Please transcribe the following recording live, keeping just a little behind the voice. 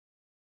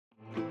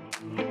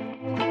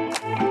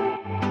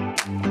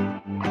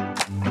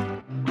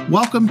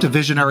Welcome to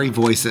Visionary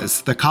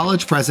Voices, the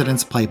College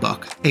President's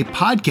Playbook, a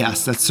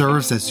podcast that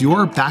serves as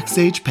your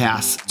backstage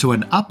pass to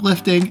an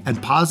uplifting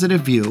and positive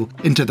view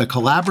into the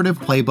collaborative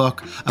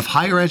playbook of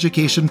higher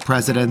education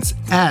presidents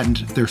and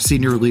their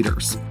senior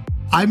leaders.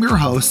 I'm your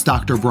host,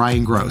 Dr.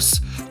 Brian Gross.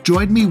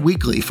 Join me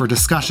weekly for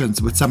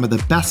discussions with some of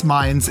the best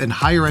minds in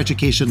higher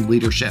education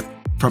leadership.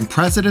 From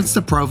presidents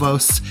to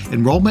provosts,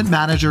 enrollment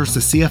managers to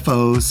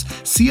CFOs,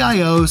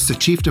 CIOs to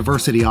chief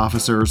diversity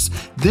officers,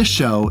 this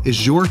show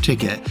is your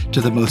ticket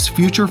to the most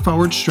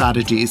future-forward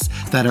strategies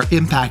that are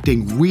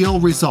impacting real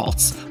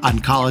results on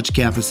college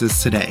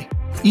campuses today.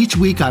 Each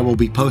week, I will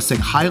be posting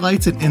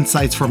highlights and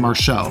insights from our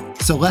show,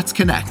 so let's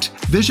connect.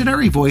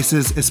 Visionary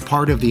Voices is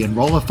part of the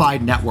Enrollify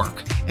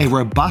Network, a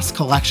robust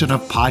collection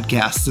of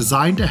podcasts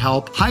designed to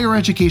help higher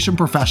education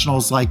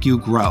professionals like you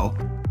grow.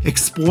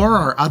 Explore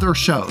our other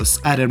shows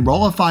at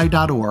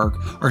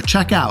enrollify.org or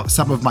check out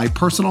some of my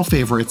personal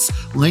favorites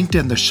linked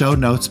in the show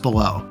notes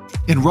below.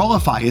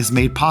 Enrollify is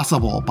made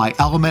possible by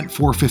Element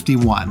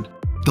 451,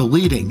 the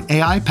leading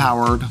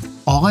AI-powered,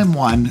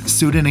 all-in-one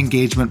student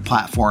engagement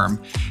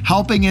platform,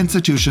 helping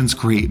institutions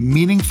create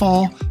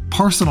meaningful,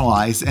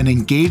 personalized, and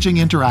engaging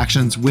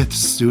interactions with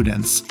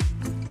students.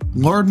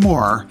 Learn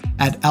more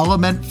at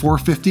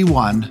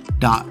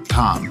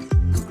element451.com.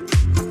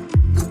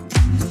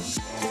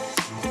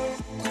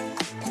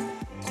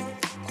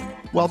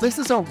 Well, this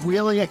is a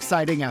really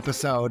exciting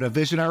episode of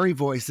Visionary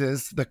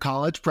Voices, the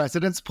College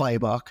President's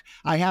Playbook.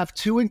 I have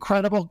two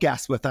incredible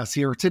guests with us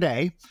here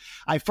today.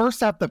 I first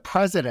have the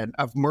president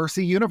of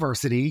Mercy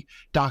University,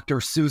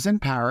 Dr. Susan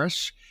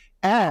Parish,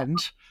 and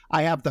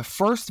I have the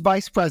first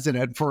vice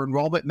president for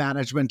Enrollment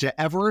Management to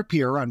ever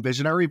appear on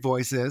Visionary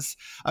Voices,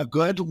 a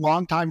good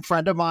longtime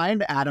friend of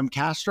mine, Adam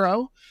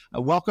Castro.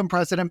 Welcome,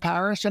 President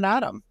Parish and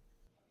Adam.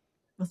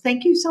 Well,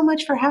 thank you so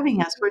much for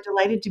having us. We're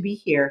delighted to be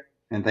here.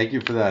 And thank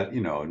you for that.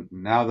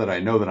 Now that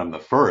I know that I'm the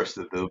first,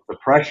 that the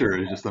pressure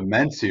is just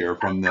immense here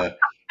from the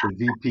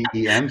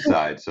VPEM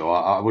side. So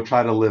I will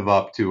try to live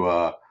up to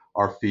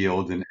our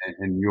field and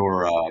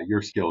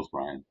your skills,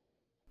 Brian.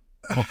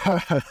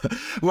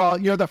 Well,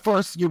 you're the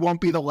first, you won't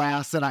be the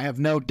last, and I have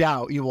no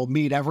doubt you will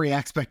meet every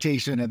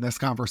expectation in this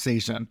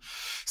conversation.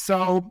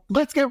 So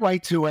let's get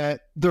right to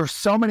it. There's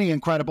so many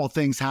incredible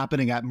things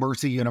happening at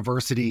Mercy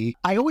University.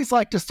 I always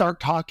like to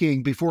start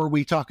talking before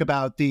we talk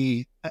about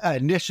the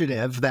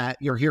initiative that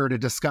you're here to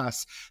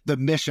discuss, the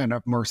mission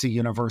of Mercy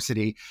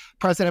University.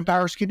 President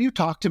Parish, can you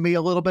talk to me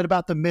a little bit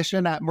about the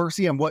mission at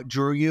Mercy and what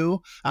drew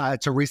you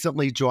to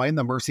recently join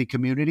the Mercy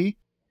community?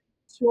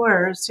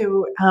 Sure.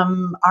 So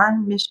our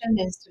mission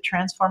is to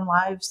transform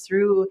lives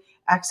through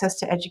access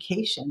to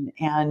education.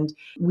 And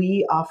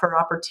we offer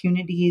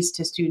opportunities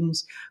to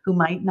students who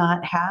might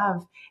not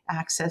have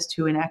access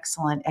to an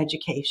excellent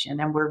education.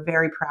 And we're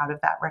very proud of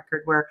that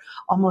record. We're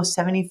almost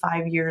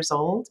 75 years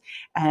old,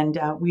 and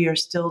we are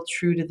still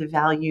true to the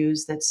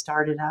values that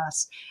started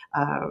us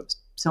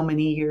so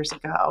many years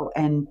ago.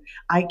 And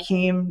I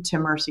came to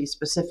Mercy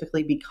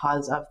specifically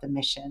because of the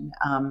mission.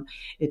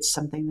 It's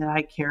something that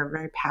I care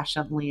very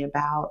passionately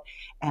about.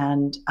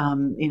 And,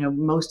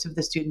 most of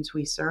the students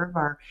we serve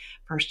are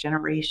first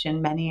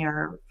generation. Many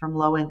are from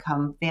low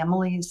income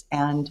families,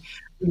 and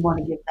we want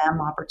to give them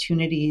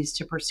opportunities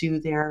to pursue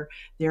their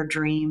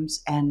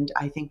dreams. And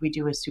I think we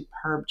do a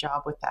superb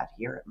job with that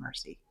here at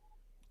Mercy.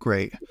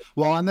 Great.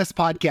 Well, on this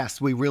podcast,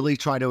 we really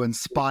try to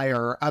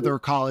inspire other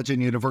college and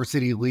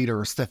university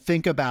leaders to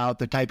think about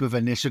the type of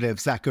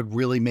initiatives that could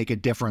really make a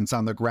difference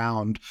on the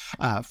ground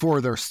for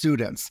their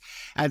students.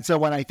 And so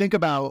when I think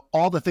about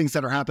all the things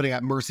that are happening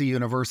at Mercy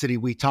University,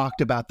 we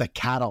talked about the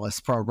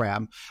Catalyst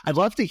program. I'd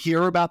love to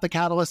hear about the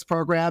Catalyst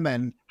program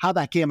and how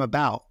that came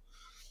about.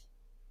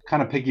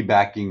 Kind of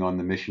piggybacking on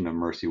the mission of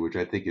Mercy, which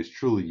I think is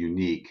truly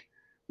unique.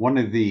 One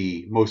of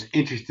the most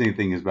interesting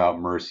things about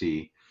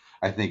Mercy,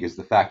 I think, is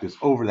the fact that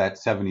over that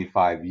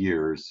 75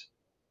 years,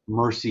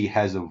 Mercy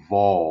has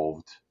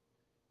evolved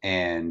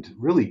and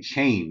really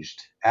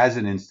changed as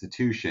an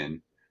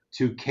institution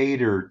to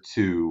cater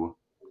to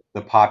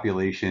the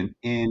population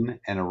in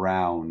and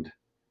around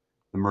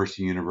the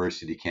Mercy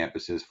University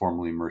campuses,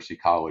 formerly Mercy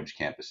College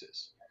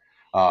campuses.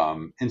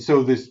 And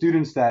so the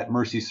students that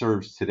Mercy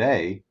serves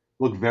today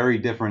look very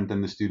different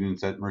than the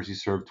students that Mercy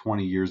served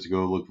 20 years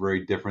ago, look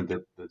very different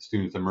than the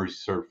students that Mercy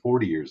served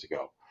 40 years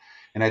ago.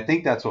 And I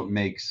think that's what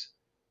makes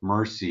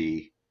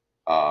Mercy,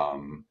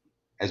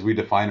 as we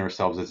define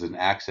ourselves as an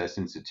access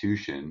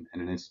institution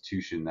and an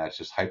institution that's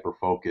just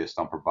hyper-focused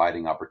on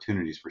providing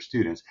opportunities for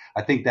students.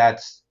 I think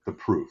that's the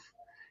proof,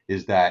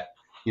 is that,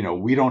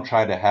 we don't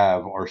try to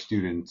have our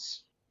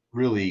students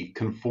really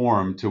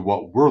conform to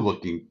what we're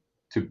looking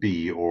to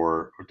be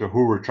or to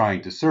who we're trying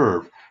to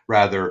serve.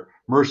 Rather,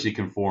 Mercy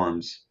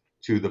conforms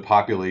to the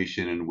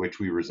population in which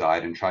we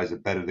reside and tries to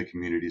better the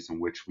communities in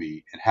which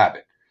we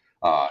inhabit.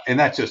 And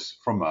that's just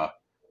from a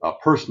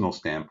personal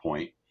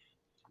standpoint,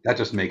 that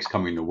just makes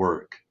coming to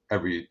work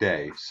every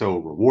day so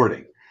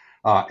rewarding.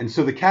 And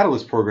so the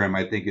Catalyst program,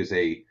 I think, is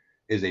a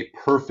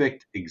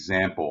perfect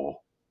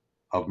example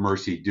of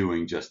Mercy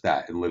doing just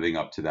that and living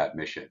up to that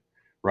mission,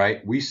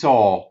 right? We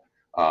saw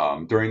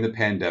during the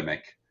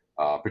pandemic,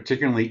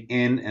 particularly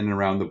in and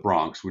around the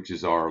Bronx, which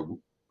is our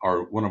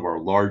one of our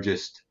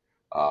largest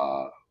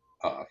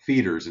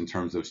feeders in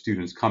terms of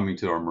students coming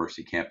to our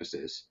Mercy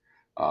campuses.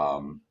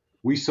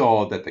 We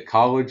saw that the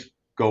college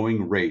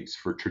going rates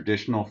for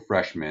traditional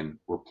freshmen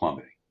were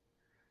plummeting.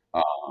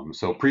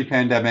 So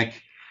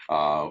pre-pandemic,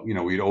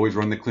 we'd always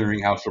run the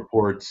clearinghouse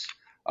reports.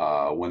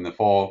 When the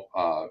fall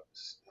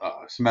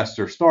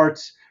semester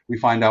starts, we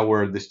find out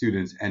where the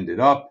students ended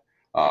up.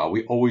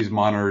 We always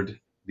monitored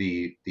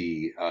the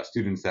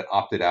students that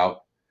opted out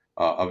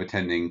of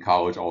attending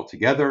college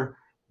altogether.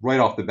 Right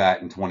off the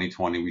bat in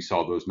 2020, we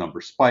saw those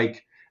numbers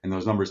spike, and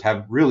those numbers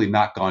have really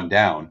not gone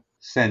down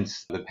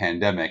since the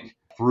pandemic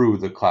through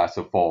the class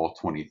of fall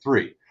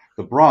 23.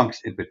 The Bronx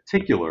in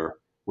particular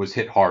was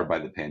hit hard by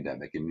the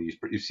pandemic, and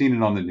you've seen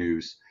it on the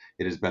news.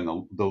 It has been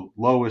the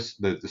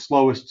lowest, the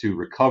slowest to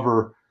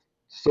recover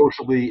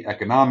socially,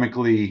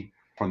 economically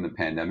from the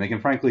pandemic.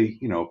 And frankly,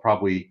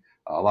 probably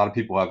a lot of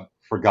people have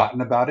forgotten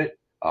about it.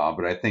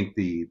 But I think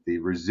the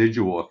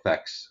residual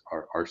effects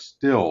are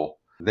still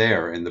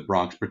there in the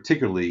Bronx,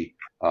 particularly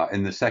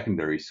in the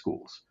secondary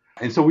schools.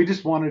 And so we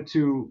just wanted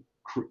to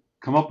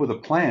come up with a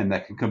plan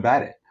that can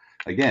combat it.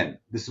 Again,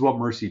 this is what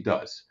Mercy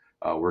does.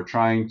 We're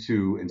trying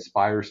to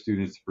inspire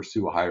students to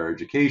pursue a higher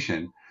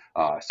education.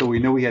 So we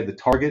know we had to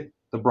target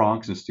the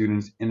Bronx and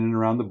students in and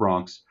around the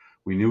Bronx.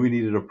 We knew we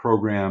needed a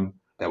program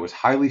that was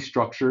highly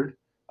structured,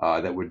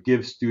 that would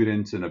give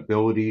students an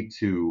ability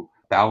to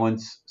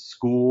balance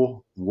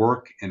school,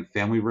 work, and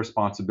family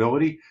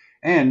responsibility.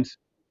 And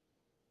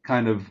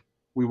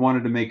we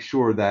wanted to make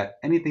sure that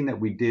anything that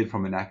we did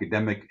from an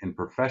academic and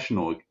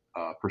professional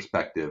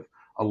perspective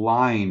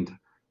aligned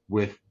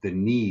with the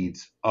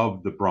needs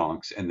of the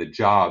Bronx and the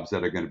jobs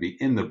that are going to be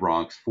in the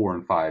Bronx 4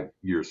 and 5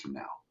 years from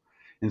now.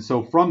 And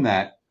so from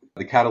that,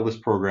 the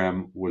Catalyst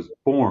program was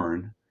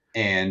born,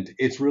 and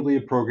it's really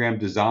a program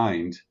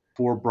designed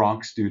for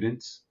Bronx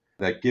students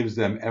that gives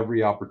them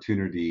every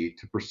opportunity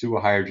to pursue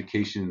a higher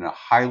education in a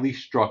highly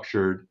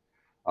structured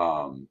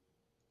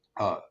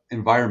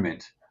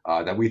environment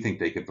that we think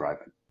they could thrive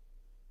in.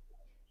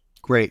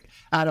 Great.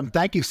 Adam,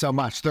 thank you so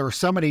much. There are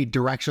so many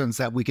directions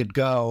that we could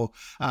go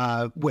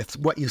with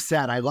what you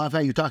said. I love how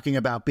you're talking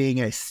about being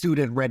a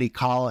student-ready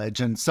college,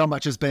 and so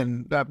much has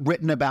been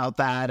written about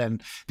that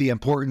and the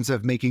importance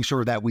of making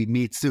sure that we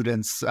meet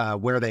students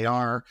where they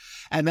are.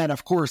 And then,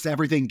 of course,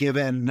 everything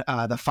given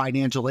the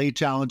financial aid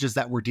challenges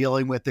that we're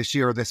dealing with this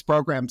year, this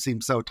program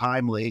seems so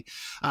timely.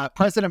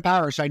 President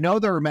Parish, I know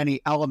there are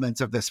many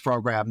elements of this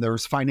program.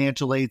 There's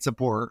financial aid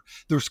support.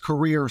 There's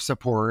career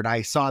support.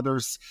 I saw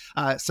there's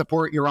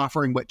support you're offering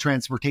with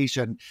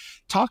transportation.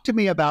 Talk to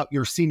me about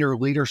your senior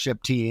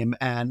leadership team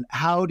and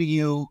how do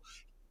you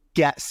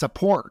get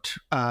support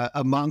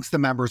amongst the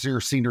members of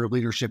your senior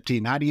leadership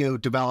team? How do you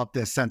develop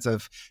this sense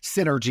of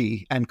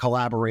synergy and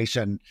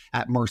collaboration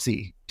at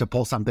Mercy to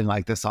pull something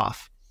like this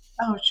off?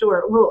 Oh,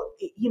 sure. Well,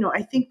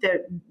 I think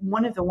that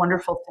one of the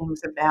wonderful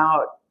things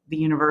about the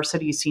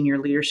university senior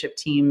leadership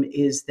team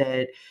is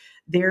that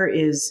there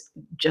is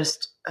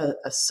just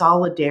a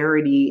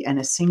solidarity and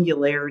a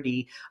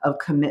singularity of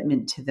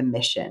commitment to the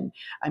mission.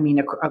 I mean,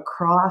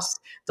 across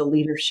the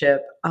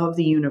leadership of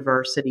the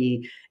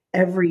university,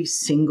 every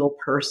single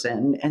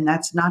person, and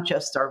that's not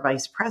just our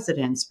vice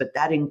presidents, but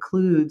that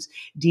includes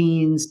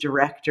deans,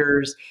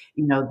 directors,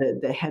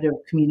 the head of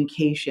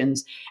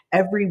communications.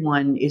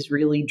 Everyone is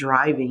really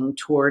driving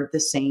toward the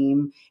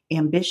same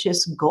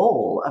ambitious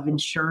goal of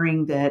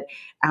ensuring that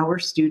our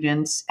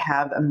students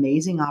have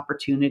amazing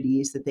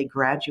opportunities, that they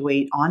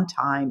graduate on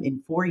time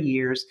in 4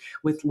 years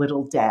with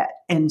little debt.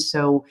 And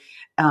so,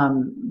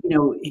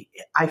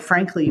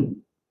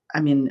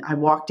 I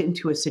walked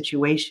into a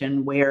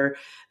situation where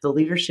the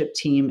leadership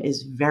team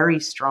is very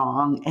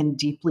strong and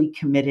deeply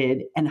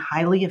committed and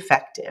highly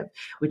effective,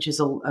 which is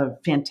a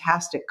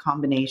fantastic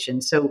combination.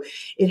 So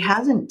it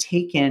hasn't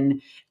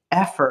taken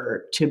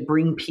effort to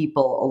bring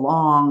people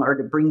along or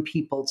to bring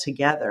people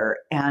together,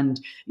 and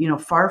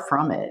far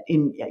from it.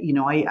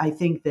 I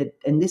think that,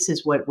 and this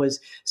is what was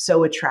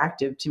so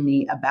attractive to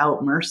me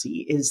about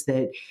Mercy, is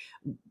that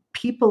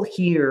people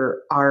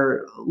here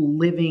are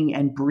living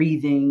and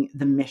breathing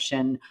the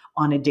mission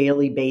on a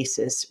daily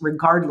basis,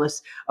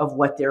 regardless of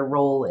what their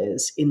role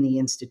is in the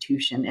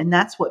institution. And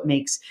that's what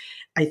makes,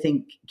 I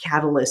think,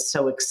 Catalyst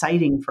so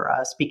exciting for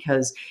us,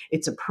 because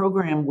it's a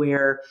program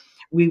where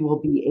we will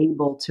be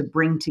able to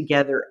bring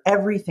together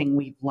everything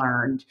we've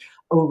learned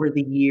over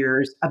the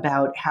years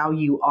about how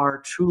you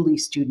are truly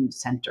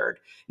student-centered.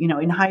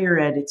 In higher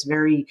ed, it's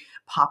very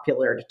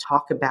popular to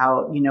talk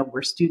about,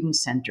 we're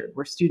student-centered,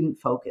 we're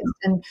student-focused.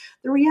 And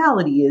the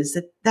reality is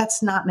that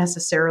that's not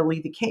necessarily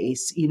the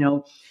case.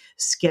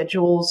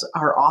 Schedules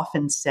are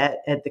often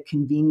set at the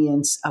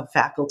convenience of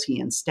faculty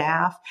and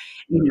staff,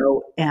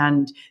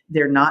 and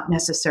they're not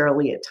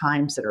necessarily at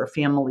times that are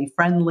family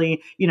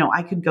friendly.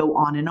 I could go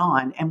on and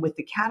on. And with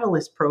the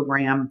Catalyst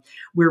program,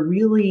 we're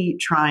really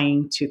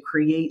trying to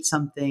create something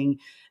something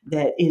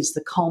that is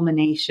the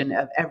culmination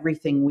of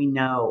everything we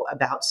know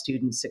about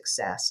student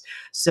success.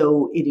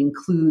 So it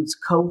includes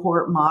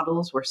cohort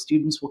models where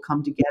students will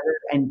come together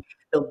and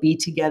they'll be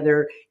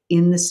together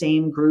in the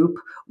same group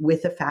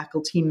with a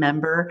faculty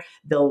member.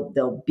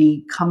 They'll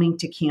be coming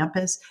to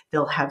campus.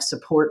 They'll have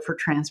support for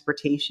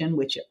transportation,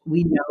 which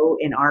we know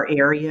in our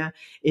area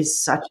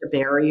is such a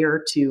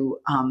barrier to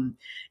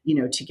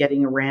to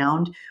getting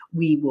around.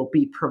 We will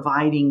be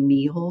providing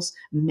meals.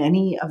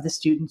 Many of the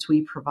students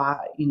we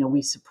provide,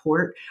 we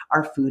support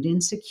are food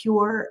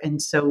insecure,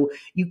 and so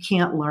you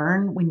can't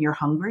learn when you're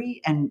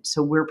hungry. And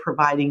so we're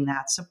providing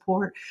that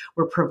support.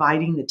 We're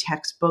providing the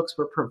textbooks.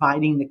 We're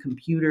providing the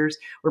computers.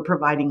 We're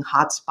providing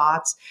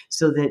hotspots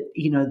so that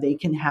they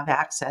can have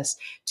access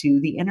to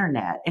the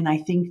internet. And I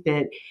think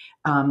that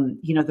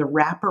the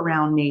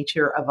wraparound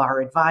nature of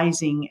our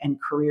advising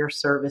and career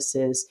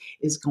services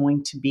is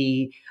going to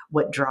be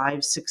what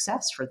drives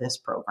success for this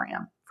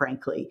program,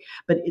 frankly.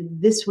 But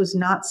this was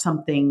not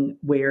something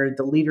where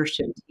the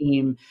leadership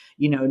team,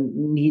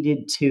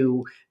 needed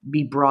to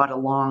be brought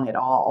along at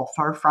all.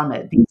 Far from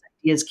it. These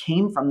ideas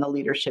came from the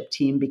leadership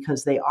team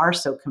because they are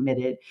so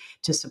committed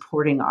to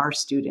supporting our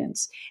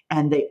students,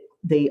 and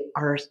they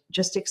are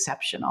just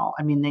exceptional.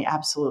 I mean, they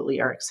absolutely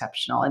are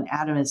exceptional. And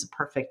Adam is a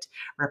perfect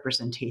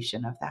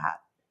representation of that.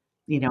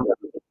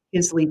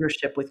 His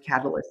leadership with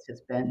Catalyst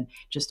has been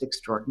just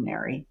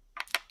extraordinary.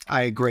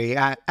 I agree.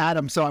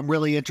 Adam, so I'm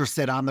really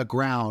interested on the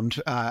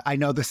ground. I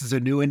know this is a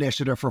new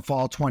initiative for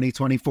fall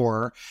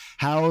 2024.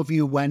 How have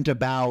you went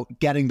about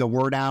getting the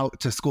word out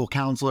to school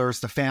counselors,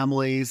 to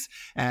families,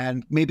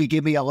 and maybe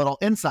give me a little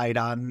insight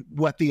on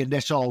what the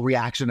initial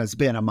reaction has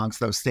been amongst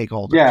those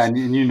stakeholders? Yeah,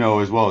 and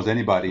as well as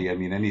anybody, I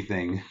mean,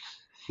 anything,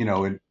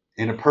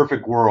 in a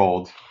perfect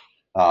world,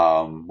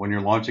 when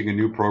you're launching a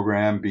new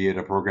program, be it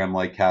a program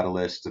like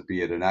Catalyst,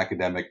 be it an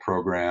academic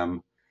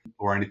program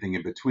or anything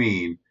in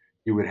between,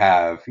 you would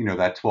have,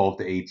 that 12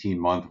 to 18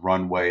 month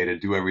runway to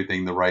do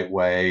everything the right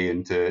way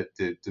and to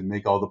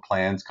make all the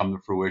plans come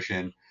to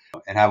fruition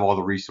and have all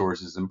the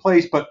resources in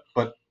place. But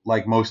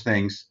like most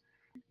things,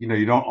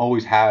 you don't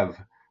always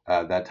have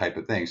that type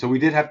of thing. So we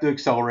did have to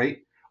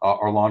accelerate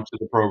our launch of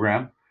the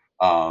program.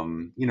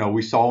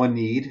 We saw a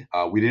need.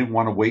 We didn't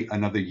want to wait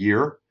another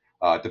year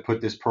to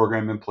put this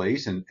program in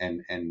place and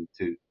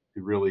to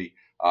really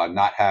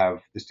not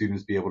have the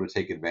students be able to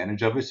take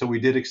advantage of it. So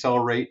we did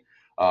accelerate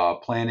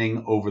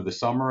planning over the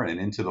summer and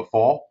into the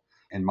fall.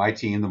 And my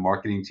team, the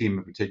marketing team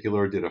in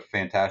particular, did a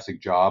fantastic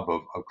job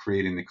of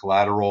creating the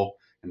collateral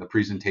and the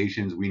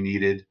presentations we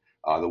needed,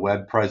 the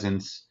web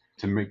presence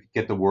to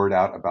get the word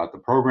out about the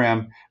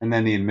program. And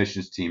then the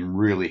admissions team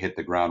really hit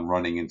the ground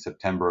running in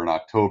September and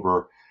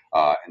October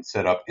and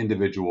set up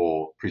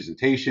individual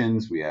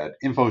presentations. We had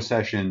info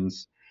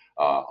sessions,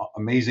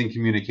 amazing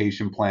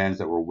communication plans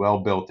that were well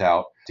built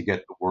out to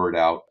get the word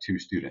out to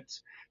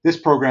students. This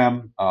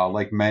program,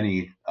 like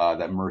many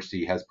that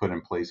Mercy has put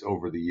in place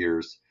over the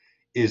years,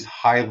 is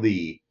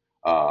highly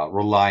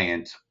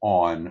reliant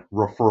on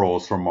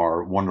referrals from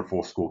our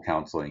wonderful school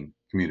counseling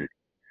community.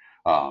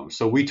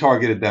 So we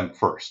targeted them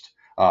first.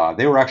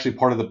 They were actually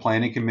part of the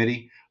planning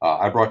committee.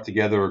 I brought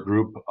together a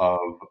group of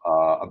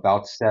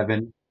about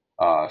 7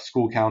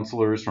 school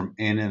counselors from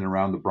in and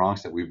around the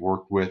Bronx that we've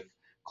worked with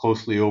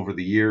closely over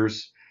the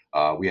years.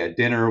 We had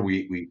dinner.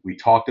 We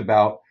talked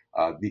about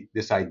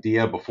this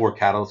idea before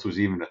Catalyst was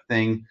even a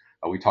thing.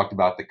 We talked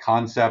about the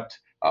concept.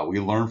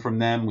 We learned from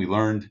them. We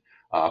learned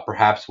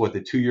perhaps what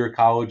the 2-year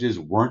colleges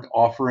weren't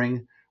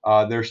offering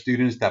their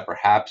students that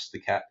perhaps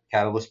the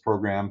Catalyst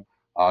program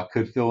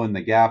could fill in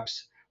the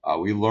gaps.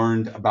 We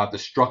learned about the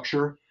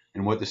structure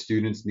and what the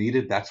students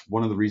needed. That's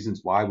one of the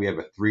reasons why we have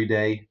a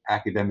 3-day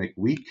academic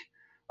week,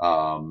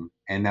 and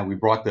that we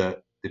brought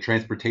the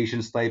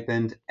transportation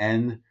stipend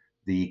and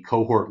the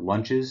cohort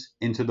lunches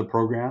into the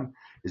program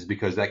is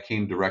because that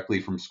came directly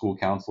from school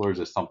counselors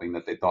as something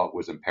that they thought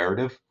was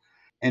imperative.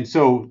 And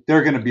so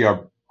they're going to be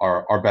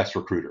our best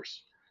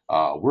recruiters.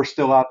 We're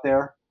still out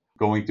there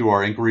going through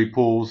our inquiry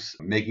pools,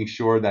 making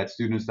sure that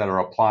students that are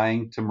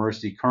applying to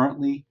Mercy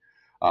currently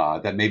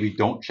that maybe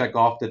don't check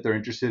off that they're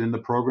interested in the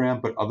program,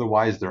 but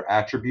otherwise their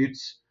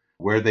attributes,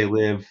 where they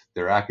live,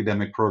 their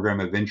academic program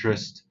of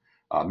interest,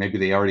 maybe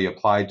they already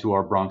applied to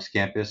our Bronx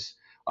campus.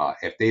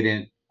 If they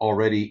didn't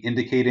already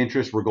indicate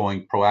interest, we're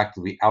going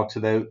proactively out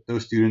to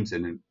those students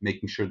and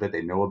making sure that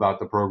they know about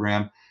the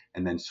program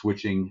and then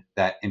switching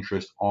that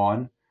interest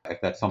on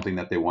if that's something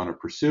that they want to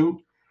pursue.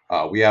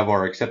 We have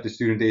our accepted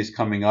student days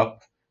coming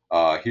up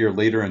here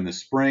later in the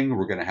spring.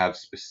 We're going to have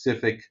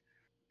specific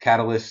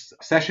Catalyst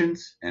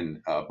sessions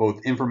and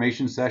both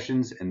information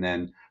sessions and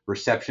then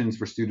receptions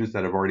for students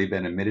that have already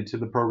been admitted to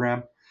the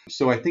program.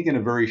 So I think in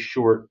a very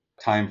short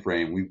time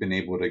frame, we've been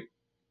able to,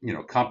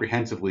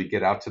 comprehensively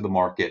get out to the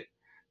market,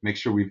 make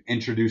sure we've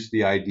introduced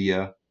the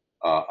idea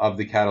of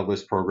the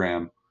Catalyst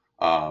program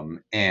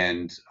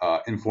and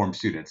inform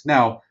students.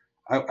 Now,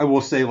 I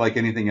will say, like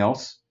anything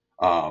else,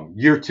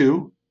 year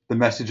 2, the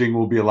messaging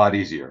will be a lot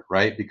easier,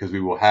 right? Because we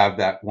will have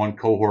that one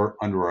cohort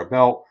under our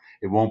belt.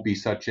 It won't be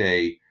such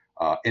an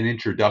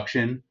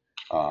introduction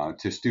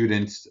to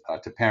students,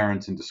 to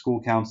parents, and to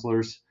school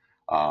counselors.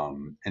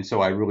 And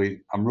so I'm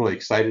really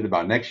excited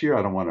about next year.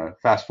 I don't want to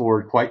fast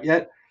forward quite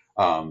yet.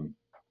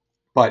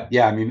 But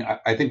yeah, I mean,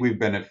 I think we've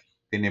been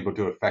able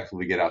to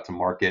effectively get out to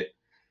market.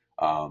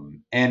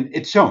 And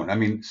it's shown. I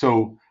mean,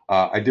 so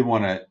I did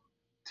want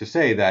to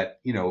say that,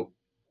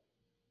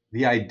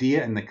 the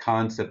idea and the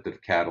concept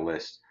of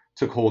Catalyst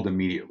took hold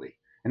immediately.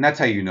 And that's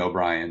how you know,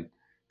 Brian,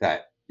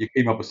 that you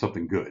came up with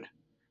something good.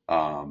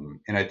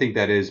 And I think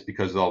that is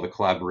because of all the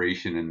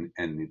collaboration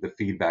and the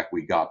feedback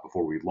we got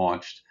before we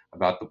launched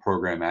about the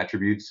program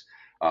attributes.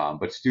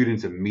 But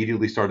students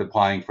immediately started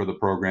applying for the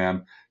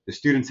program. The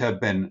students have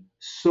been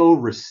so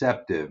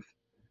receptive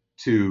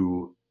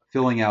to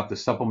filling out the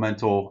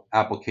supplemental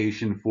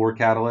application for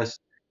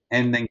Catalyst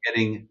and then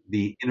getting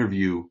the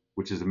interview,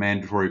 which is a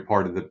mandatory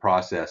part of the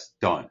process,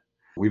 done.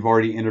 We've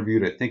already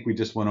interviewed, I think we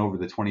just went over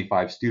the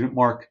 25 student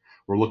mark.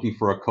 We're looking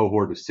for a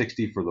cohort of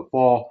 60 for the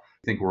fall.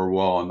 I think we're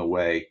well on the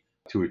way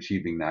to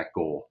achieving that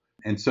goal.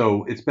 And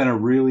so it's been a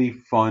really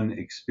fun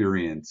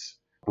experience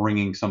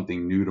bringing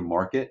something new to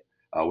market,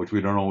 which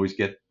we don't always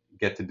get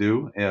to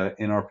do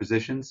in our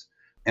positions.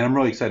 And I'm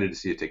really excited to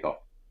see it take off.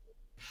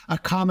 A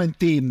common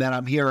theme that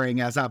I'm hearing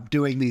as I'm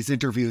doing these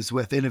interviews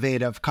with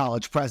innovative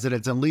college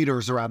presidents and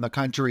leaders around the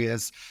country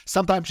is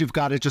sometimes you've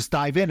got to just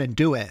dive in and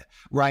do it,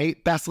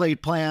 right? Best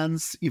laid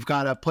plans, you've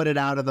got to put it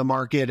out of the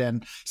market.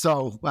 And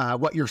so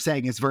what you're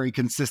saying is very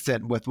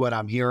consistent with what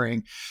I'm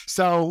hearing.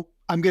 So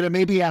I'm going to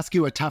maybe ask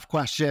you a tough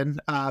question,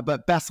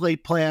 but best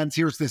laid plans,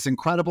 here's this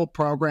incredible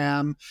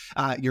program.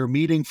 You're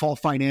meeting full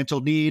financial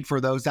need for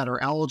those that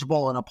are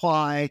eligible and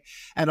apply.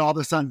 And all of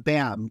a sudden,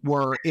 bam,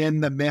 we're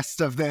in the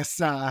midst of this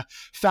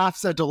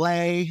FAFSA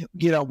delay.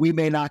 We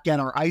may not get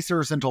our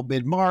ICERs until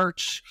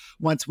mid-March.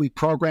 Once we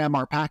program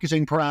our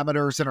packaging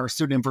parameters in our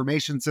student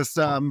information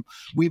system,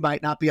 we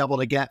might not be able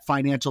to get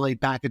financial aid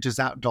packages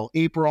out until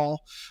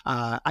April.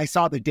 I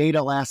saw the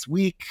data last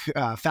week.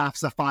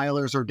 FAFSA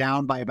filers are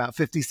down by about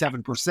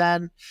 57%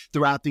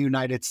 throughout the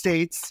United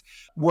States.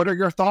 What are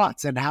your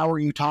thoughts, and how are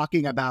you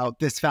talking about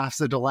this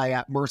FAFSA delay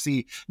at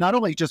Mercy, not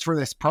only just for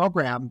this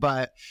program,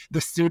 but the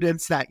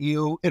students that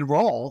you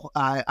enroll?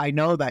 I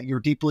know that you're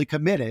deeply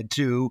committed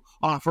to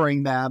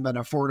offering them an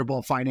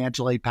affordable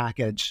financial aid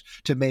package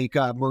to make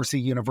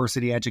Mercy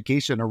University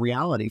education a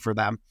reality for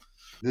them.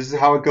 This is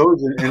how it goes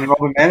in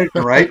enrollment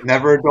management, right?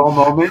 Never a dull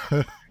moment.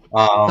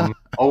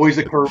 Always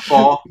a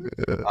curveball,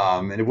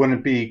 and it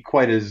wouldn't be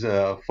quite as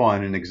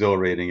fun and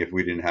exhilarating if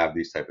we didn't have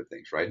these type of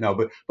things, right? No,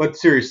 but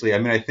seriously, I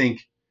mean, I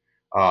think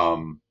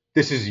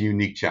this is a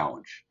unique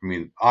challenge. I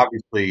mean,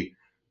 obviously,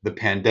 the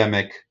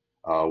pandemic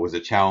was a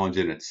challenge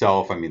in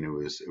itself. I mean, it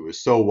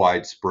was so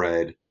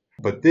widespread,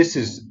 but this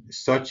is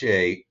such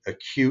a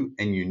acute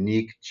and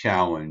unique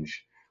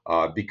challenge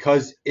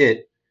because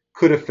it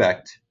could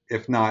affect,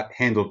 if not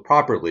handled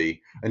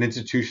properly, an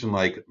institution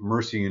like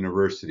Mercy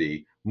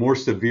University more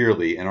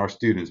severely, and our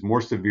students more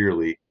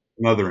severely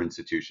than other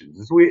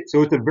institutions. So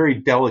it's a very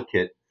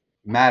delicate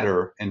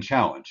matter and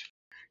challenge.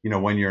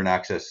 When you're an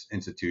access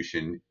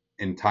institution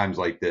in times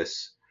like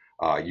this,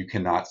 you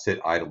cannot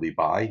sit idly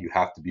by. You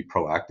have to be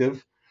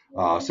proactive.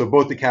 So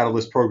both the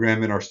Catalyst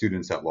program and our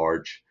students at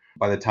large,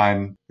 by the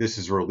time this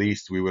is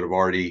released, we would have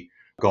already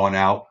gone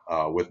out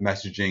with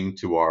messaging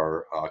to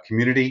our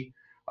community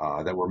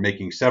that we're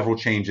making several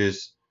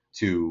changes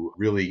to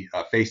really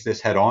face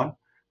this head on.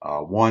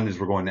 One is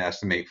we're going to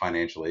estimate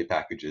financial aid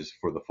packages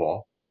for the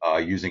fall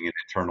using an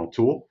internal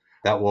tool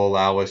that will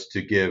allow us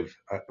to give,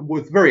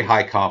 with very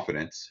high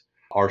confidence,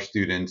 our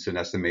students an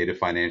estimated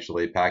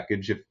financial aid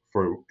package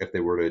if they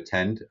were to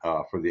attend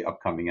for the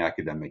upcoming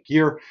academic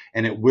year.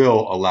 And it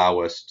will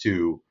allow us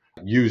to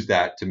use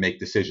that to make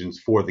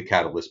decisions for the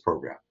Catalyst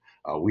program.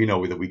 We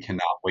know that we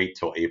cannot wait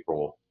till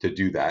April to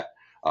do that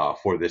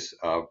for this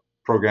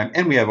program.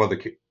 And we have other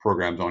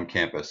programs on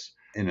campus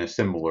in a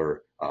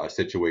similar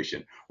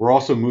situation. We're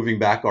also moving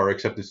back our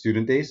accepted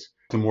student days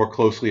to more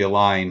closely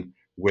align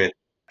with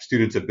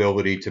students'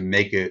 ability to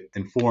make an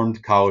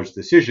informed college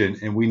decision.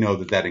 And we know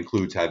that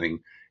includes having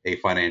a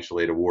financial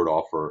aid award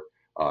offer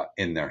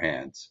in their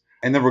hands.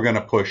 And then we're going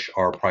to push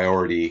our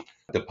priority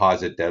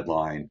deposit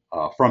deadline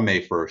from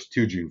May 1st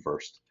to June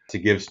 1st to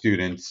give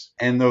students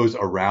and those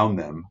around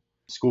them,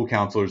 school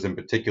counselors in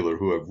particular,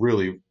 who have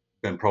really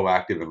been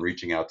proactive in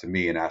reaching out to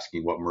me and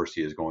asking what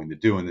Mercy is going to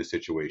do in this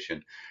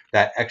situation,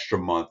 that extra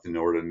month in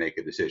order to make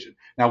a decision.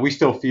 Now, we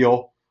still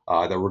feel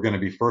that we're going to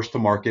be first to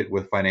market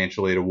with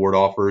financial aid award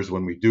offers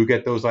when we do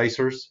get those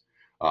ICERs.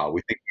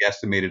 We think the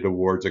estimated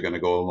awards are going to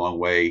go a long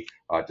way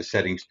to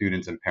setting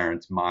students and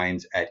parents'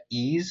 minds at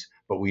ease,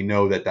 but we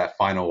know that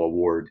final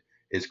award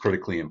is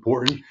critically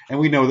important. And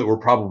we know that we're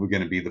probably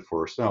going to be the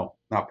first, no,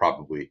 not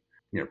probably,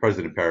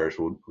 President Parish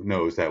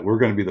knows that we're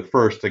going to be the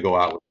first to go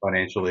out with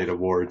financial aid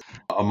awards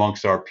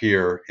amongst our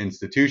peer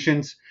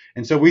institutions.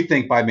 And so we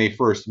think by May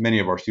 1st, many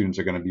of our students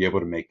are going to be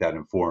able to make that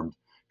informed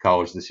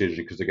college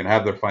decision because they're going to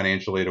have their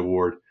financial aid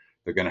award.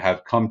 They're going to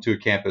have come to a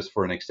campus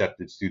for an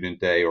accepted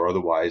student day or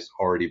otherwise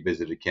already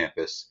visited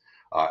campus.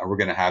 And we're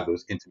going to have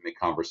those intimate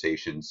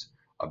conversations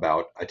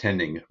about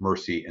attending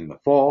Mercy in the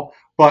fall.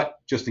 But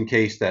just in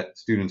case that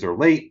students are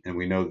late, and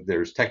we know that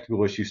there's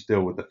technical issues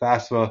still with the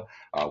FAFSA,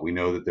 we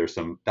know that there's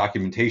some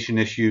documentation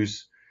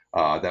issues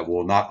that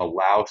will not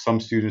allow some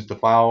students to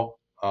file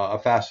a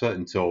FAFSA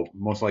until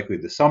most likely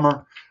the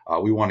summer.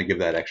 We want to give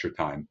that extra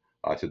time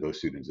to those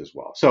students as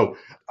well. So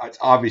it's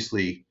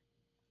obviously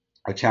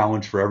a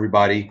challenge for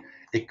everybody.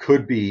 It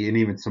could be an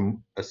even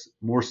a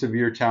more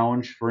severe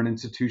challenge for an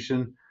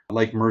institution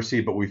like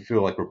Mercy, but we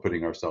feel like we're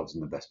putting ourselves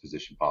in the best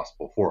position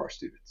possible for our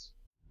students.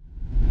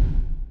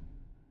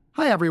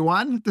 Hi,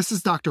 everyone. This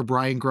is Dr.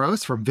 Brian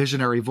Gross from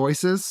Visionary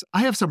Voices.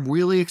 I have some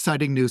really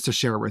exciting news to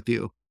share with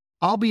you.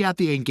 I'll be at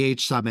the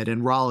Engage Summit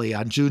in Raleigh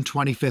on June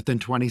 25th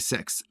and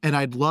 26th, and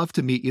I'd love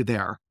to meet you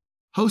there.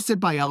 Hosted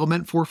by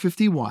Element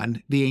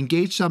 451, the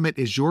Engage Summit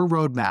is your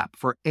roadmap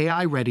for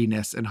AI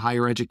readiness in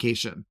higher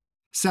education.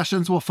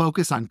 Sessions will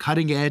focus on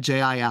cutting-edge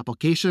AI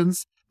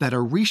applications that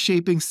are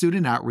reshaping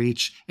student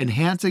outreach,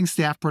 enhancing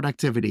staff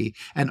productivity,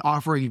 and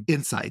offering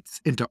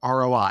insights into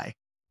ROI.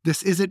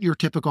 This isn't your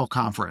typical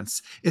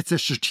conference. It's a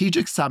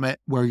strategic summit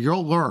where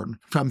you'll learn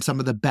from some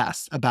of the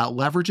best about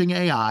leveraging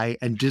AI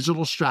and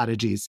digital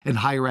strategies in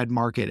higher ed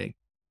marketing.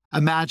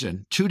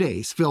 Imagine 2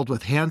 days filled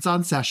with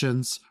hands-on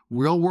sessions,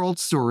 real-world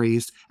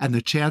stories, and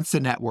the chance to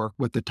network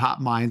with the top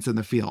minds in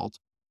the field.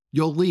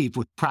 You'll leave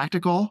with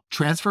practical,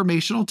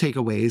 transformational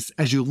takeaways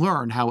as you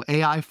learn how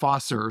AI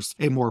fosters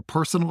a more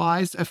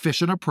personalized,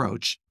 efficient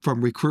approach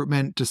from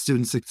recruitment to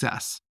student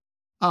success.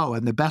 Oh,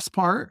 and the best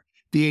part?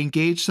 The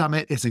Engage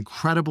Summit is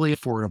incredibly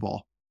affordable.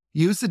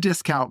 Use the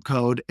discount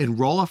code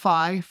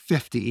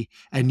ENROLLIFY50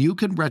 and you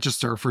can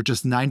register for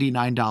just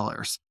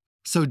 $99.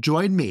 So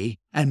join me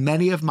and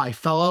many of my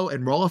fellow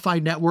Enrollify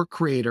Network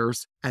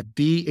creators at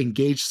the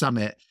Engage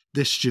Summit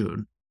this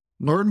June.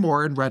 Learn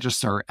more and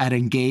register at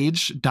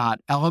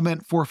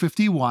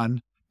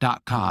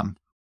engage.element451.com.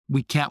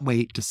 We can't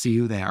wait to see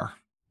you there.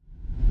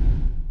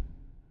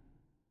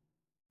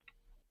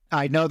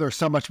 I know there's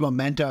so much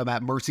momentum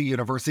at Mercy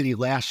University.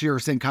 Last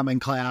year's incoming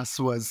class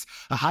was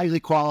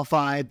highly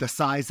qualified, the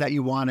size that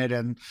you wanted.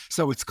 And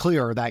so it's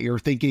clear that you're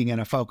thinking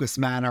in a focused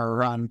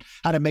manner on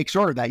how to make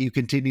sure that you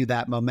continue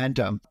that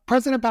momentum.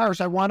 President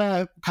Parish, I want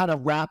to kind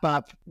of wrap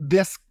up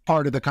this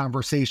part of the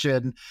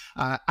conversation.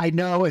 I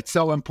know it's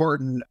so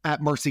important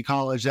at Mercy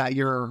College that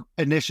your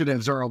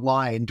initiatives are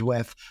aligned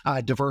with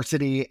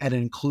diversity and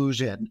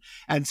inclusion.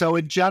 And so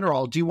in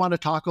general, do you want to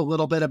talk a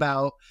little bit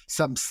about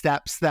some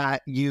steps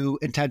that you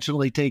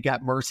intentionally take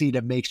at Mercy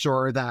to make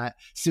sure that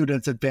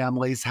students and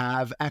families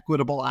have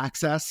equitable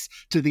access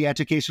to the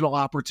educational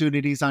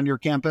opportunities on your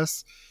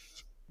campus?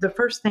 The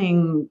first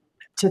thing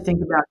to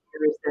think about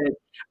here is that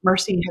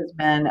Mercy has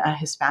been a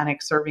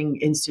Hispanic serving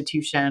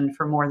institution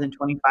for more than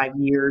 25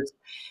 years.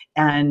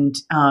 And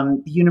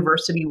the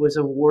university was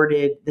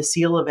awarded the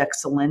Seal of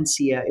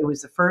Excellencia. It was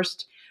the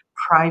first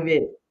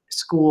private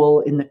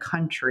school in the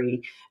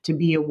country to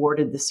be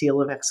awarded the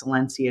Seal of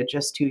Excellencia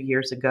just 2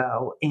 years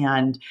ago.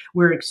 And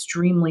we're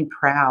extremely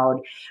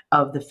proud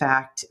of the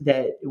fact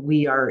that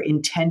we are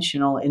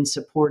intentional in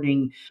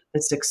supporting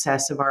the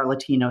success of our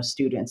Latino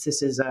students.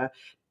 This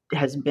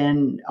has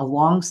been a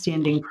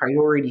longstanding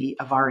priority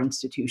of our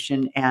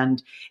institution,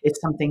 and it's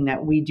something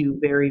that we do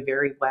very,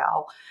 very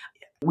well.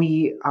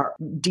 We are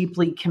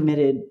deeply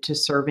committed to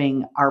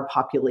serving our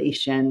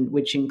population,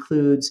 which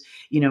includes,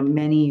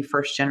 many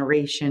first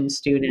generation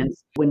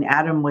students. When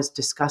Adam was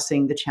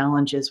discussing the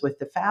challenges with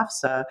the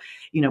FAFSA,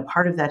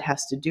 part of that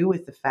has to do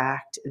with the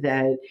fact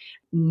that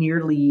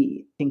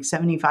nearly, I think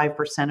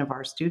 75% of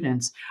our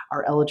students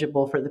are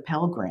eligible for the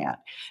Pell Grant.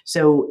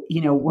 So,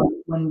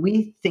 when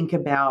we think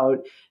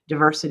about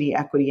diversity,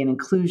 equity, and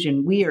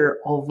inclusion, we are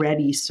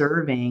already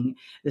serving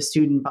the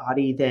student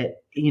body that,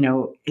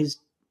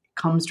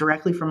 comes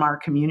directly from our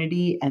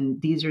community,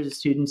 and these are the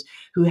students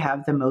who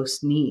have the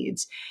most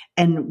needs.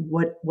 And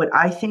what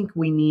I think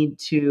we need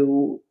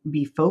to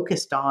be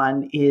focused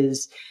on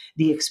is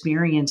the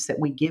experience that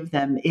we give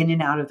them in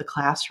and out of the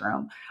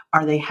classroom.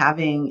 Are they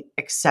having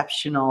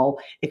exceptional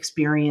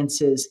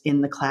experiences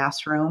in the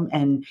classroom?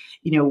 And,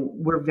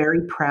 we're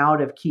very proud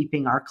of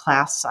keeping our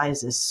class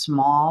sizes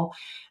small.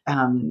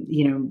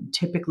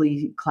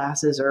 Typically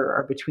classes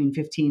are between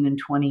 15 and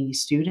 20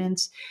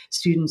 students.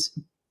 Students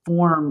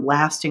form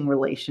lasting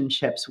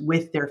relationships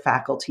with their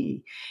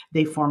faculty.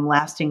 They form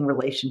lasting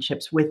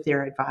relationships with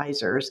their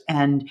advisors.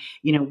 And,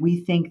 we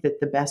think that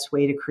the best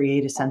way to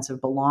create a sense of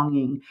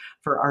belonging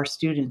for our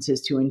students is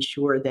to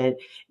ensure that,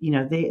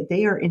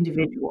 they are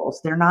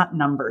individuals. They're not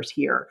numbers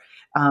here.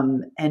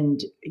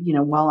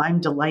 While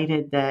I'm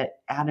delighted that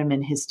Adam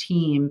and his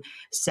team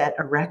set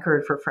a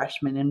record for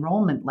freshman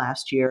enrollment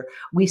last year,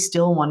 we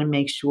still want to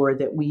make sure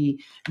that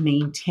we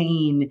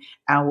maintain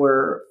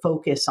our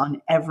focus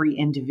on every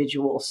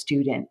individual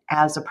student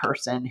as a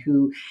person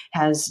who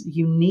has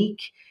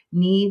unique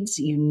needs,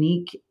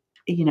 unique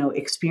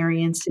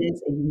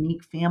experiences, a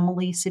unique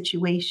family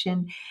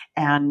situation.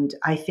 And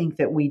I think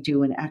that we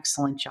do an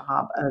excellent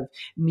job of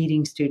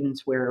meeting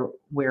students where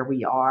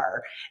we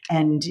are.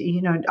 And,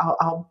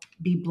 I'll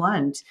be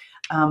blunt.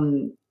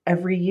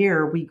 every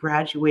year we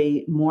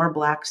graduate more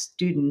Black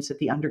students at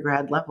the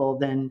undergrad level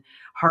than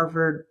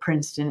Harvard,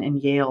 Princeton,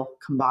 and Yale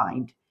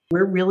combined.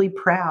 We're really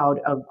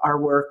proud of our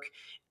work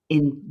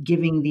in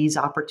giving these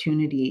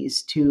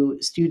opportunities to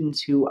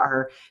students who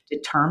are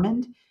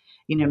determined.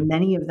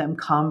 Many of them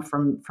come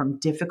from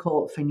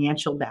difficult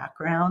financial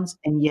backgrounds,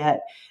 and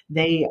yet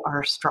they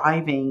are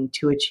striving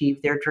to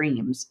achieve their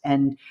dreams.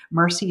 And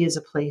Mercy is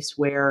a place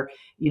where,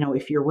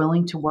 if you're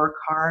willing to work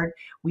hard,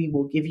 we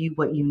will give you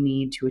what you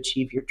need to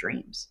achieve your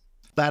dreams.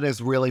 That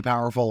is really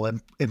powerful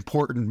and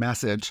important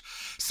message.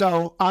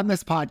 So on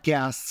this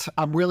podcast,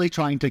 I'm really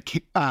trying to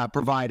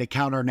provide a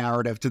counter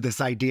narrative to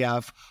this idea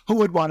of who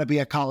would want to be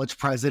a college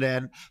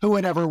president, who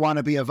would ever want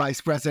to be a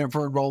vice president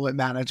for enrollment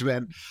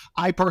management.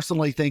 I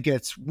personally think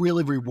it's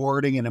really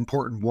rewarding and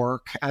important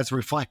work as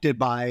reflected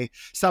by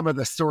some of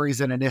the stories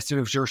and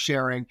initiatives you're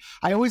sharing.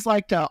 I always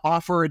like to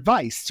offer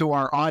advice to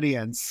our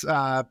audience,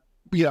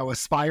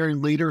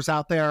 aspiring leaders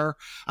out there.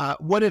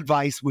 What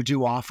advice would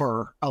you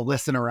offer a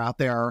listener out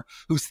there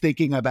who's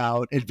thinking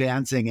about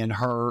advancing in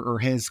her or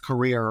his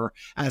career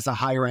as a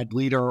higher ed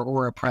leader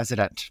or a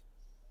president?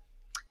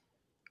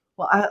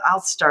 Well,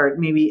 I'll start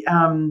maybe.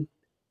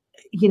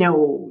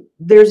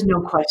 There's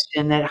no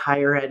question that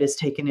higher ed has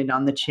taken it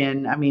on the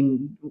chin. I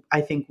mean,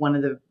 I think one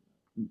of the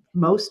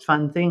most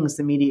fun things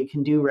the media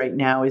can do right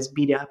now is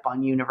beat up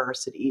on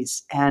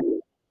universities. And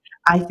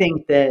I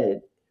think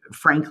that,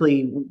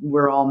 frankly,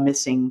 we're all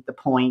missing the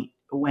point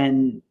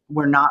when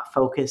we're not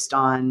focused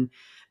on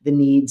the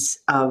needs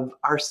of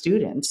our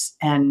students.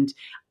 And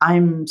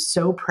I'm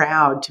so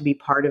proud to be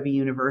part of a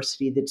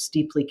university that's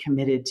deeply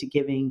committed to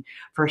giving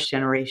first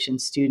generation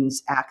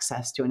students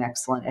access to an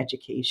excellent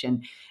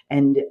education.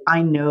 And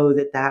I know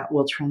that that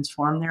will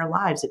transform their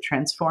lives. It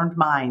transformed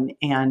mine.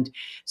 And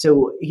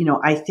so,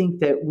 I think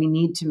that we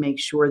need to make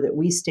sure that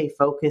we stay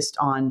focused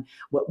on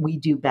what we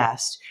do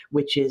best,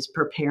 which is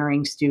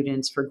preparing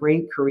students for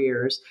great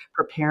careers,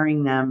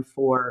 preparing them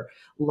for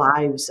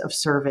lives of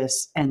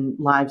service and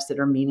lives that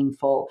are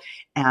meaningful,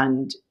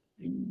 and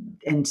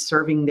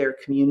serving their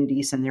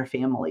communities and their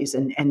families.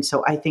 And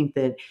so I think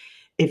that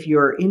if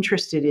you're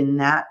interested in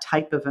that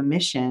type of a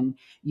mission,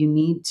 you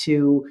need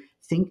to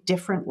think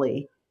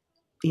differently.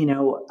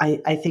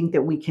 I think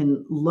that we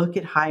can look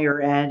at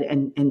higher ed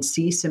and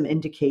see some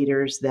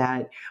indicators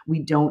that we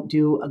don't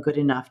do a good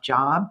enough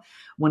job.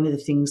 One of the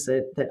things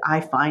that I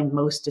find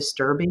most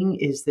disturbing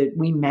is that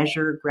we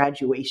measure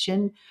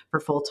graduation for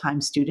full-time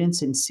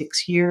students in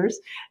 6 years,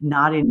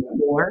 not in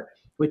 4,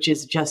 which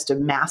is just a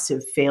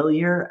massive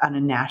failure on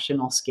a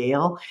national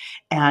scale.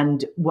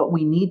 And what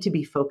we need to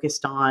be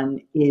focused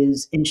on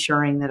is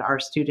ensuring that our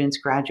students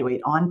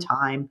graduate on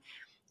time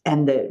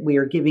and that we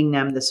are giving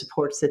them the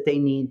supports that they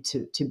need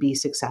to be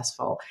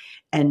successful.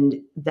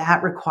 And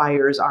that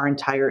requires our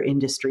entire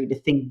industry to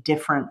think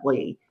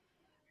differently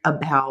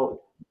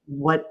about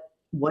what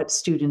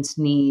students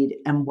need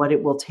and what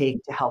it will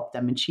take to help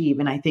them achieve.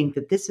 And I think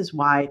that this is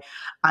why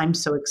I'm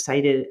so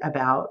excited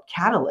about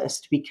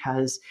Catalyst,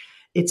 because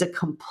it's a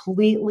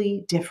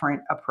completely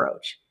different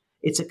approach.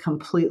 It's a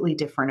completely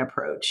different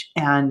approach.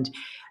 And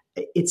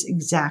it's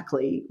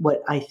exactly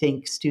what I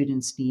think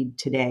students need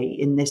today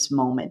in this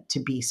moment to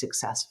be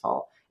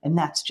successful. And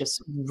that's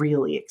just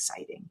really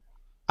exciting.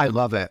 I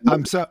love it.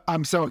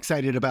 I'm so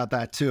excited about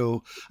that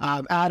too.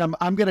 Adam,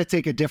 I'm going to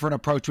take a different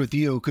approach with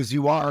you because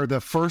you are the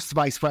first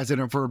vice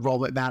president for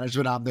enrollment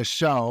management on this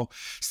show.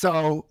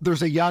 So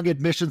there's a young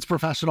admissions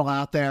professional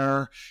out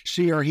there.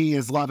 She or he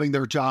is loving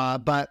their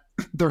job, but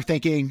they're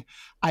thinking,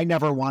 I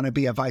never want to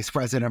be a vice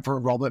president for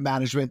enrollment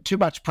management. Too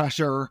much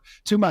pressure,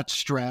 too much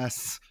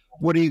stress.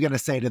 What are you going to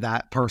say to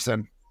that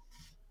person?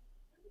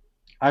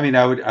 I mean,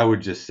 I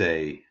would just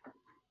say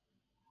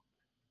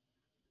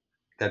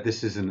that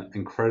this is an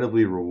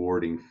incredibly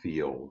rewarding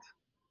field.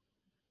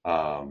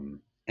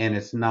 And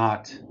it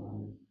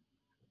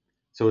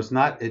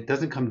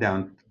doesn't come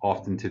down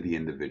often to the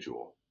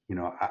individual.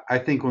 I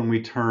think when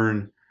we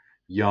turn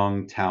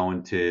young,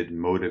 talented,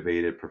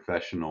 motivated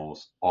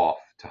professionals off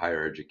to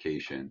higher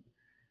education,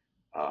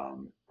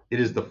 it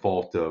is the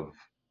fault of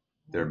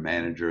their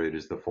manager. It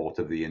is the fault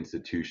of the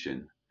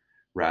institution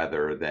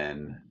rather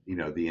than,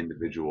 the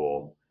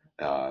individual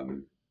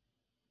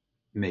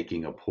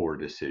making a poor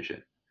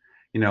decision.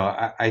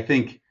 I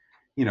think,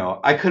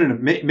 I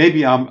couldn't,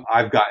 maybe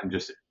I've gotten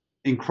just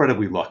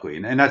incredibly lucky,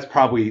 and that's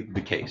probably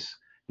the case.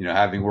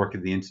 Having worked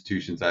at the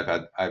institutions I've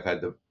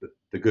had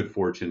the good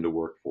fortune to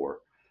work for,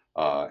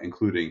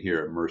 including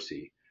here at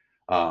Mercy.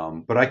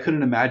 But I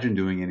couldn't imagine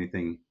doing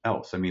anything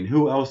else. I mean,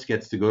 who else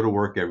gets to go to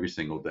work every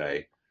single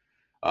day,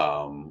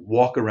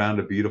 walk around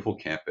a beautiful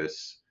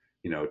campus,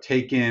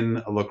 take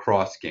in a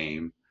lacrosse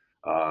game,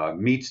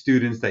 meet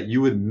students that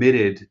you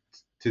admitted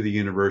to the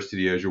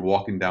university as you're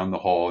walking down the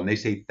hall and they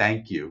say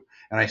thank you,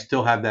 and I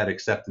still have that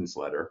acceptance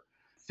letter.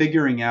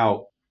 Figuring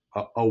out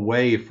a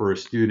way for a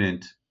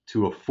student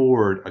to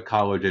afford a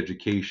college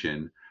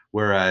education,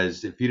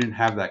 whereas if you didn't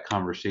have that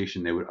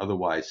conversation, they would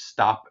otherwise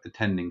stop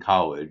attending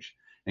college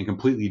and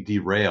completely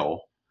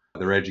derail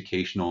their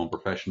educational and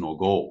professional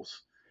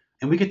goals.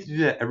 And we get to do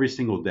that every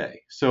single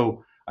day.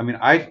 So I mean,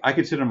 I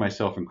consider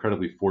myself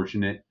incredibly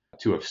fortunate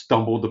to have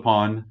stumbled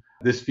upon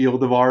this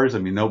field of ours. I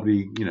mean,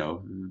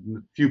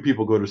 few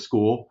people go to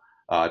school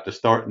to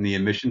start in the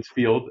admissions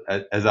field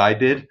as I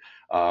did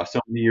so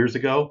many years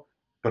ago.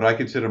 But I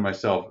consider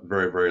myself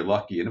very, very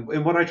lucky.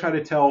 And what I try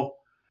to tell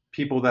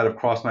people that have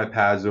crossed my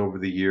paths over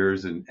the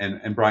years,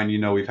 and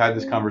Brian, we've had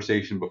this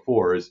conversation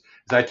before, is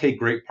I take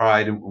great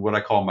pride in what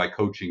I call my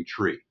coaching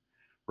tree,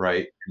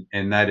 right?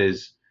 And that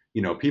is,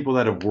 people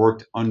that have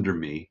worked under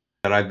me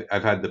that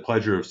I've had the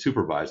pleasure of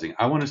supervising.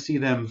 I want to see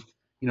them,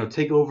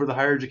 take over the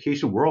higher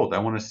education world. I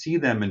want to see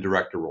them in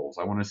director roles.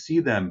 I want to see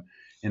them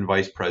in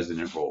vice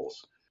president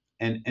roles.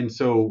 And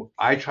so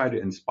I try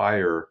to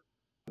inspire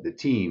the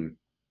team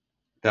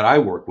that I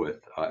work with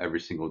every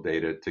single day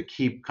to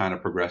keep kind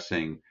of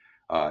progressing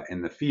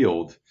in the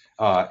field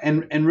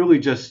and really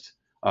just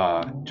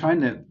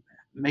trying to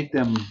make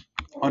them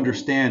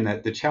understand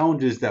that the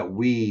challenges that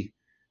we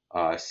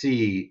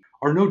see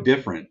are no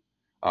different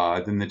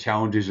than the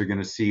challenges you're going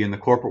to see in the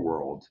corporate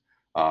world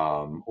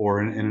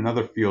or in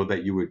another field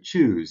that you would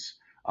choose.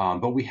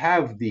 But we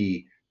have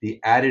the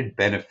added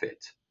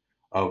benefit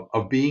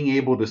of being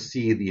able to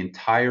see the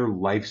entire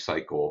life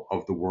cycle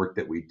of the work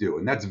that we do.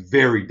 And that's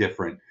very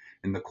different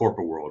in the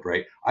corporate world,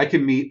 right? I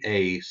can meet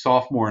a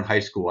sophomore in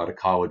high school at a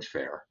college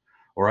fair,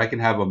 or I can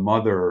have a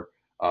mother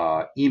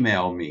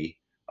email me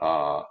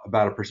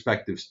about a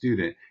prospective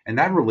student, and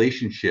that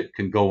relationship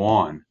can go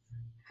on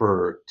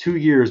for 2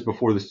 years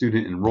before the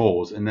student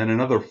enrolls, and then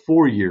another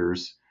 4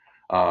 years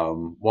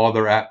while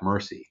they're at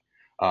Mercy.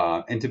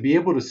 And to be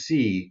able to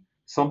see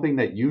something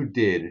that you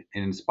did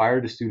and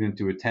inspired a student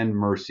to attend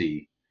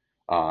Mercy,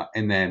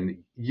 and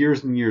then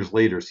years and years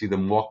later, see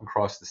them walk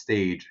across the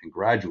stage and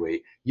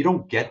graduate, you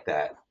don't get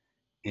that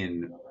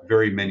in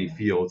very many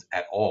fields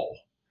at all.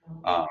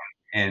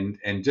 And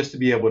just to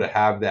be able to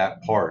have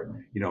that part,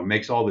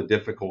 makes all the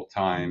difficult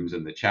times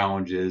and the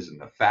challenges and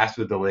the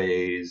FAFSA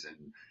delays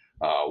and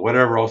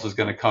whatever else is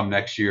going to come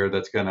next year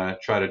that's going to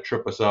try to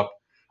trip us up.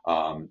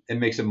 It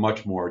makes it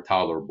much more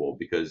tolerable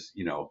because,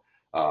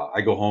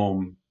 I go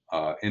home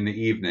in the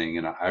evening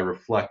and I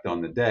reflect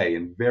on the day,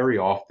 and very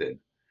often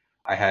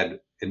I had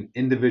an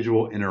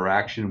individual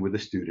interaction with a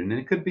student, and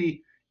it could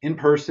be in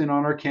person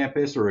on our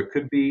campus, or it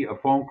could be a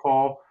phone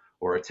call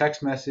or a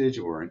text message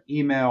or an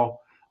email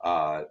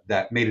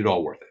that made it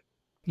all worth it.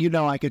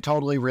 I could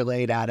totally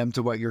relate, Adam,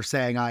 to what you're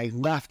saying. I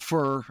left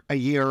for a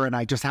year and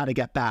I just had to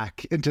get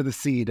back into the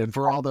seat, and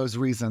for all those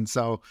reasons.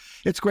 So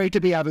it's great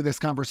to be having this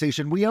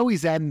conversation. We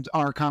always end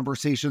our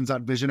conversations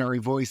on Visionary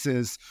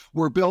Voices.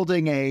 We're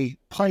building a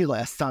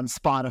playlist on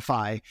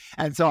Spotify.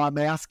 And so I'm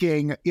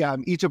asking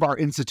each of our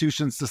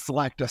institutions to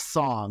select a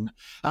song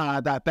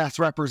that best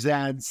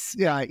represents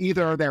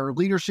either their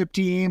leadership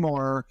team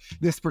or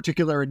this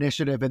particular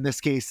initiative, in this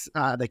case,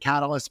 the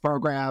Catalyst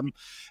program.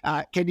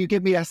 Can you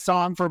give me a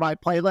song for my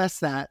playlist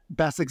that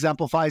best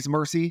exemplifies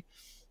Mercy?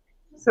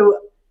 So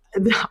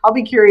I'll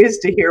be curious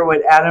to hear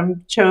what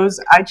Adam chose.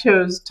 I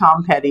chose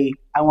Tom Petty,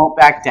 I Won't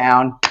Back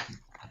Down.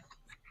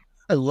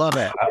 I love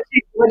it.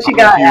 What you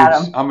got,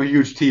 Adam? I'm a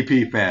huge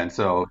TP fan,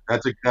 so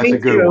that's a Me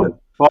good too. one.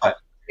 But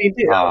Me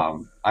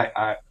too.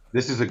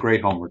 this is a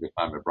great homework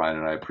assignment, Brian,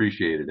 and I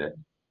appreciated it.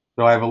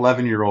 So I have an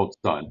 11-year-old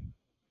son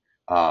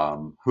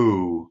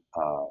who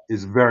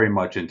is very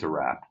much into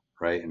rap,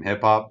 right, and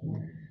hip hop,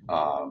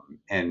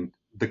 and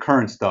the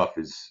current stuff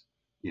is,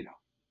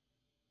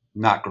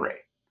 not great.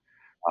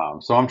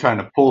 So I'm trying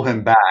to pull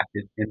him back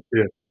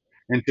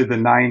into the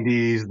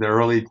 90s, the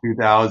early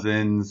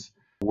 2000s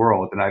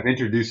world, and I've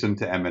introduced him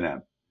to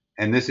Eminem.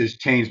 And this has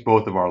changed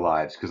both of our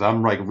lives because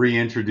I'm like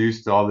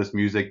reintroduced to all this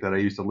music that I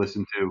used to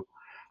listen to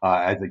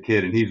as a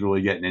kid, and he's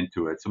really getting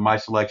into it. So my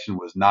selection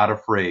was Not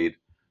Afraid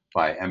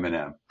by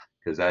Eminem,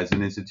 because as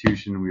an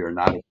institution, we are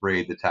not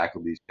afraid to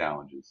tackle these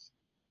challenges.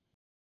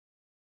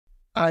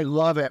 I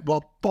love it.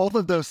 Well, both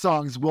of those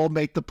songs will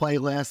make the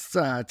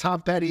playlist.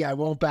 Tom Petty, I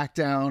Won't Back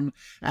Down,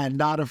 and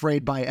Not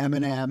Afraid by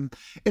Eminem.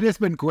 It has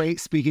been great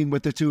speaking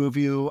with the two of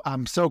you.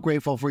 I'm so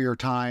grateful for your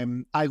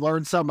time. I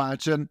learned so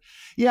much. And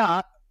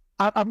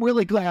I'm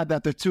really glad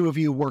that the two of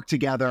you work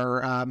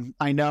together.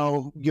 I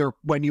know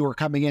when you were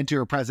coming into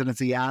your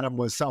presidency, Adam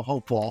was so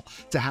hopeful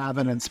to have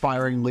an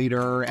inspiring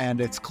leader, and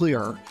it's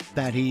clear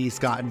that he's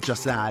gotten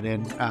just that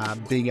in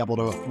being able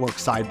to work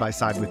side by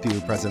side with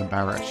you, President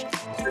Parish.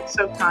 That's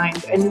so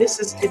kind. And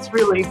it's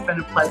really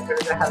been a pleasure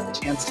to have the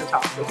chance to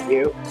talk with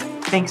you.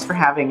 Thanks for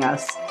having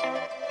us.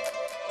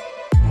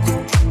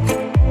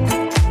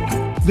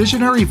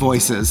 Visionary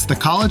Voices, the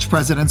College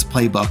President's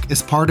Playbook,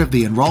 is part of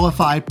the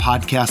Enrollify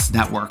Podcast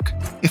Network.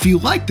 If you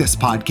like this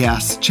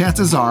podcast,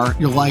 chances are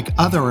you'll like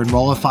other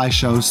Enrollify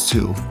shows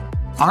too.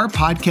 Our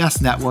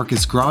podcast network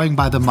is growing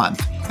by the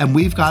month, and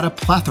we've got a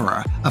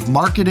plethora of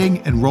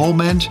marketing,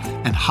 enrollment,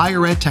 and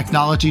higher ed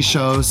technology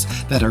shows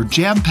that are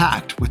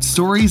jam-packed with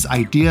stories,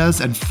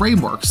 ideas, and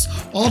frameworks,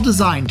 all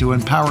designed to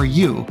empower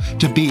you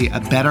to be a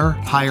better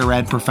higher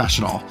ed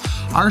professional.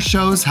 Our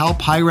shows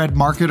help higher ed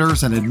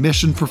marketers and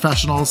admission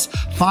professionals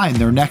find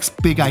their next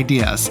big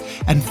ideas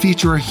and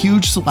feature a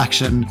huge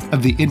selection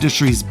of the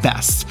industry's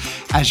best.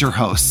 As your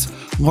hosts,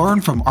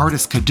 Learn from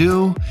Artis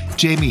Cadu,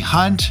 Jamie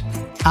Hunt,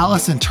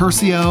 Allison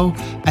Tercio,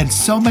 and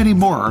so many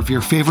more of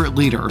your favorite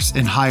leaders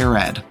in higher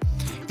ed.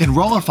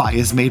 Enrollify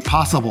is made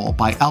possible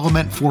by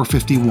Element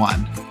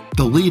 451,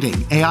 the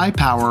leading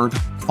AI-powered,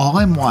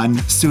 all-in-one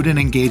student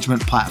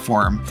engagement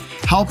platform,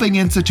 helping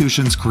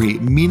institutions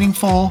create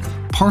meaningful,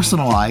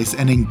 personalized,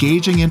 and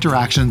engaging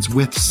interactions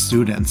with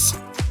students.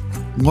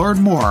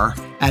 Learn more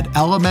at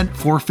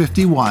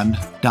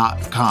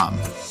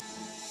element451.com.